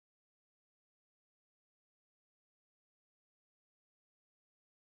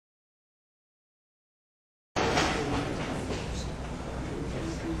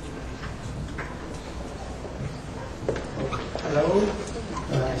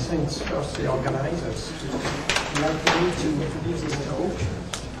thanks first the organizers to invite me to give this talk.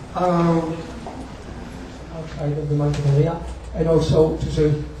 Outside of the mitochondria, and also to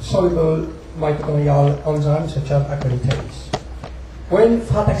the soluble mitochondrial enzymes such as aconitase. When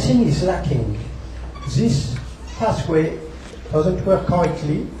frataxin is lacking, this pathway doesn't work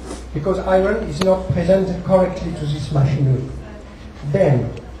correctly because iron is not presented correctly to this machinery.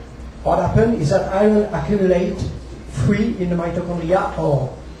 Then, what happens is that iron accumulates free in the mitochondria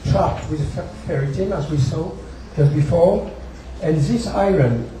or trapped with ferritin, as we saw just before, and this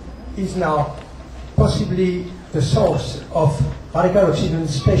iron is now possibly the source of radical oxygen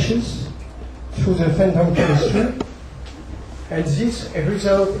species through the phantom chemistry, and this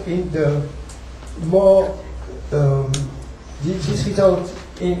results in the more this results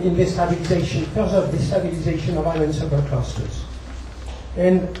in destabilization, further destabilization of iron superclusters.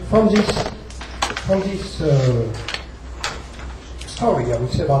 And from this story, I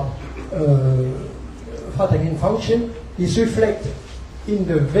would say, about frataxin function is reflected in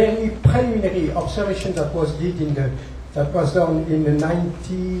the very preliminary observation that was done in the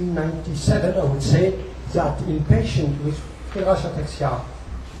 1997, I would say, that in patients with Friedreich Ataxia,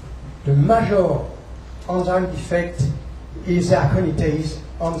 the major enzyme defect is the aconitase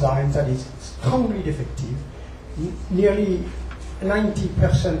enzyme that is strongly defective, nearly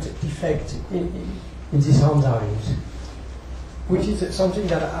 90% defect in these enzymes, which is something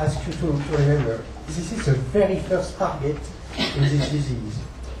that I ask you to remember. This is the very first target in this disease.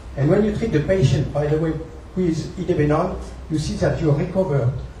 And when you treat the patient, by the way, with idebenone, you see that you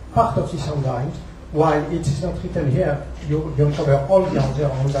recover part of these enzymes, while it is not written here, you recover all the other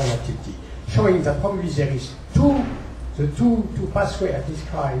enzyme activity, showing that probably there is the two pathways I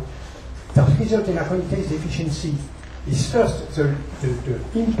described that result in aconitase deficiency is first the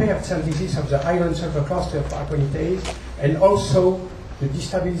impaired synthesis of the iron sulfur cluster for aconitase, and also the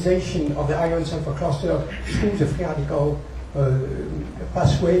destabilization of the iron sulfur cluster through the free radical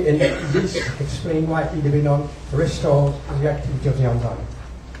pathway, and this explains why idebenone restores the activity of the enzyme.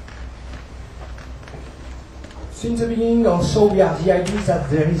 Since the beginning also we have the idea that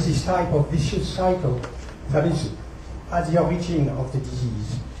there is this type of vicious cycle that is at the origin of the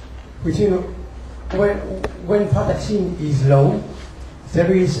disease. Which, when frataxin is low,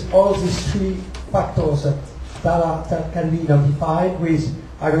 there is all these three factors that can be identified with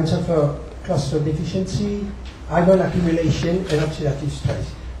iron sulfur cluster deficiency, iron accumulation, and oxidative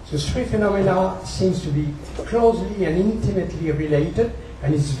stress. The three phenomena seems to be closely and intimately related,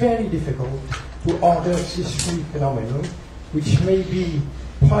 and it's very difficult to order these three phenomena, which may be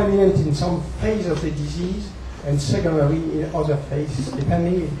prominent in some phase of the disease and secondary in other phases,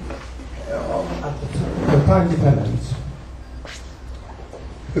 depending on the time dependence.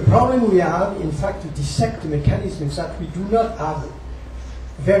 The problem we have, in fact, to dissect the mechanism is that we do not have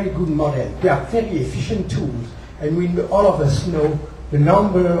very good models. We have very efficient tools, and all of us know the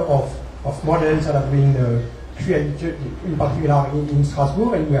number of models that have been created, in particular in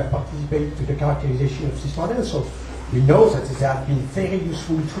Strasbourg, and we have participated to the characterization of this model. So we know that there have been very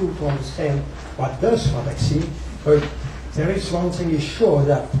useful tools to understand what does frataxin, but there is one thing is sure,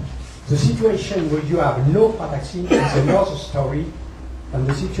 that the situation where you have no frataxin is another story than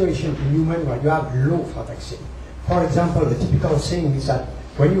the situation in human where you have low frataxin. For example, the typical thing is that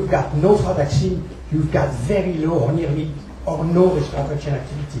when you've got no frataxin, you've got very low or nearly or no respiratory chain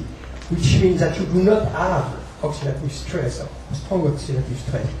activity, which means that you do not have oxidative stress, or strong oxidative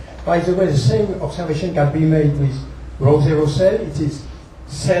stress. By the way, the same observation can be made with Row0 cell. It is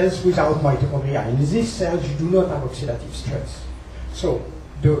cells without mitochondria. In these cells, you do not have oxidative stress. So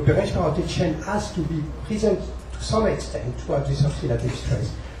the respiratory chain has to be present to some extent to have this oxidative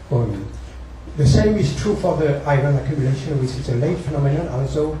stress. The same is true for the iron accumulation, which is a late phenomenon,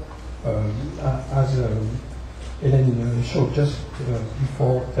 also as Hélène showed just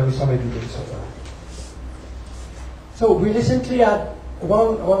before, there is some evidence of that. So we recently had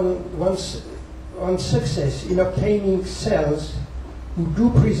one success in obtaining cells who do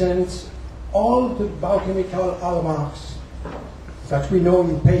present all the biochemical hallmarks that we know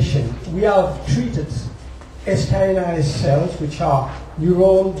in patients. We have treated SKNRS cells, which are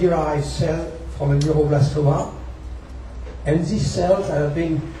neuron-derived cells from a neuroblastoma, and these cells have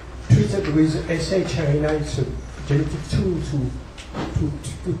been treated with shRNA. It's a genetic tool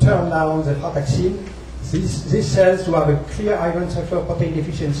to turn down the frataxin. These cells who have a clear iron sulfur protein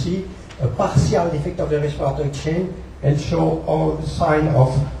deficiency, a partial defect of the respiratory chain, and show all the signs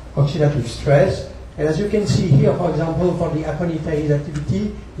of oxidative stress. And as you can see here, for example, for the aconitase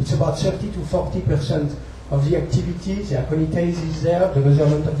activity, it's about 30 to 40% of the activity. The aconitase is there, the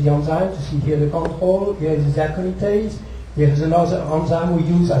measurement of the enzyme. You see here the control, here is the aconitase. There is another enzyme we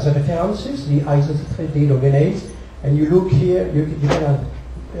use as a references, the isocitrate dehydrogenase, and you look here, you can have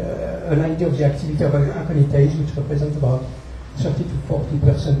an idea of the activity of aconitase, which represents about 30 to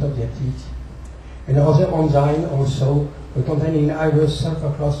 40% of the activity. And other enzymes also containing iron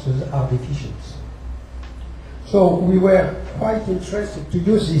sulfur clusters are deficient. So we were quite interested to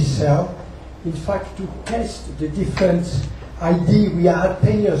use this cell, in fact, to test the different ideas we had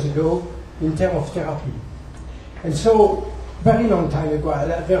 10 years ago in terms of therapy. And so, very long time ago, at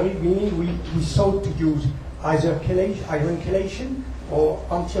the very beginning, we sought to use either iron chelation or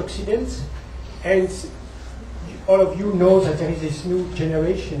antioxidants. And all of you know that there is this new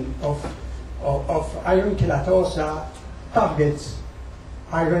generation of iron chelators that targets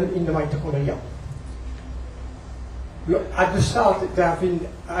iron in the mitochondria. At the start, there have been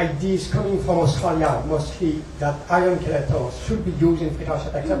ideas coming from Australia, mostly, that iron chelators should be used in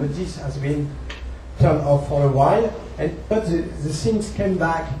Friedreich Ataxia, but this has been turned off for a while. But the things came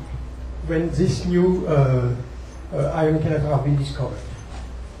back when this new iron chelator have been discovered.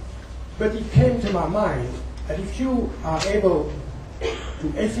 But it came to my mind that if you are able to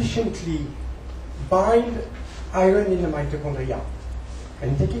efficiently bind iron in the mitochondria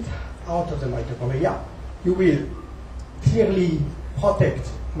and take it out of the mitochondria, you will clearly protect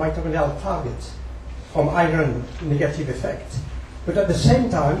mitochondrial targets from iron negative effects. But at the same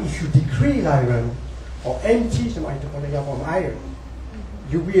time, if you decrease iron or empty the mitochondria from iron,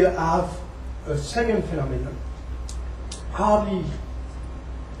 you will have a second phenomenon, hardly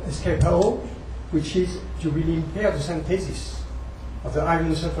escapable, which is you will impair the synthesis of the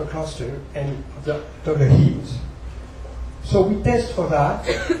iron sulfur cluster and of the double helix. So we test for that,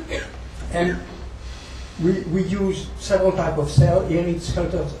 and we use several types of cells. Here it's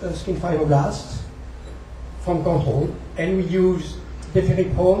cultured skin fibroblasts from control, and we use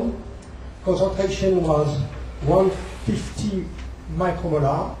deferriprone. Concentration was 150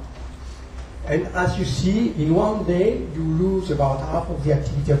 micromolar, and as you see, in one day you lose about half of the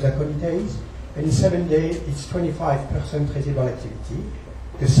activity of the aconitase, and in 7 days it's 25% residual activity.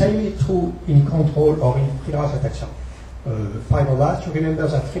 The same is true in control or in Friedreich Ataxia fibroblasts. You remember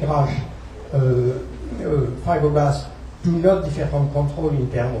that Friedreich fibroblasts do not differ from control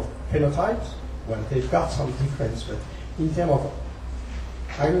in terms of phenotypes. Well, they've got some difference, but in terms of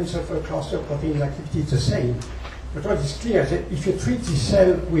iron sulfur cluster protein activity, it's the same. But what is clear is that if you treat this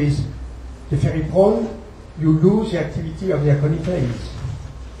cell with the deferriprone, you lose the activity of the aconitase.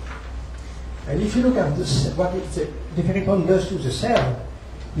 And if you look at this, what the deferriprone does to the cell,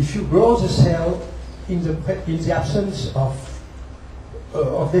 if you grow the cell in the absence of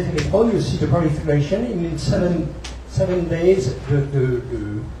deferriprone, you see the proliferation. In 7 days,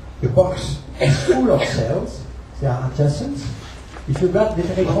 the box is full of cells. They are adjacent. If you got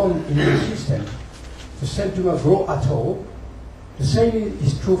deferriprone in the system, the cell do not grow at all. The same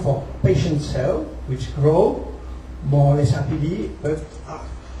is true for patient cells, which grow more or less rapidly, but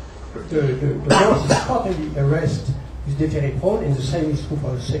the growth is totally arrested with deferriprone, and the same is true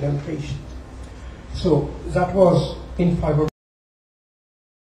for the second patient. So that was in fibroblasts.